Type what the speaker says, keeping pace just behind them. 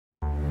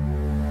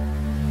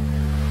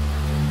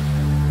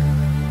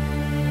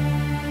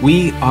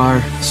We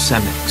are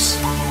CEMEX,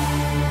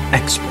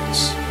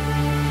 experts,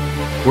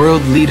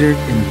 world leader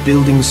in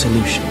building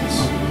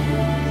solutions.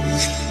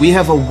 We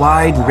have a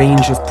wide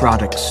range of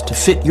products to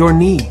fit your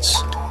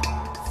needs,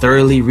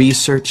 thoroughly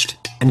researched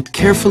and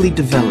carefully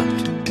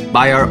developed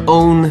by our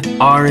own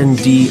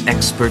R&D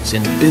experts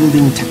in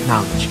building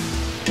technology.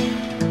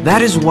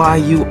 That is why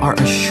you are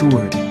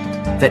assured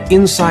that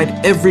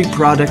inside every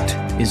product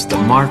is the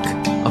mark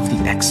of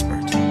the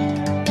expert.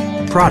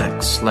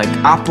 Products like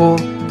APO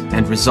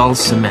and Rizal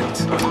cement,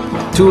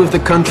 two of the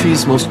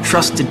country's most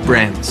trusted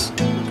brands,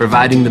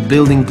 providing the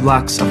building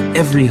blocks of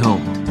every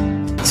home.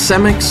 At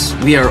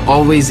CEMEX, we are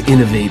always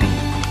innovating.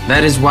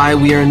 That is why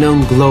we are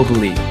known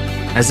globally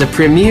as a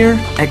premier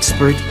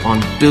expert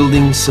on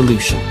building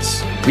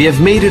solutions. We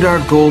have made it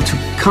our goal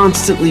to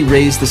constantly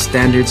raise the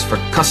standards for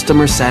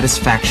customer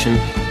satisfaction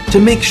to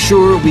make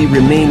sure we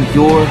remain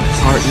your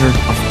partner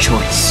of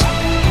choice.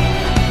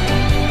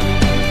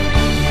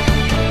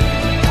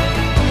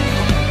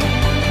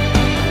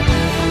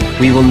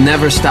 We will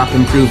never stop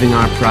improving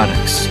our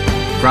products,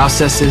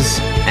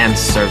 processes, and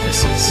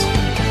services.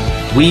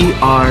 We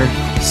are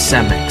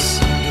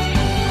CEMEX,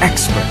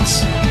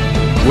 experts,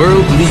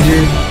 world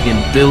leader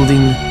in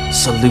building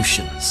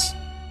solutions.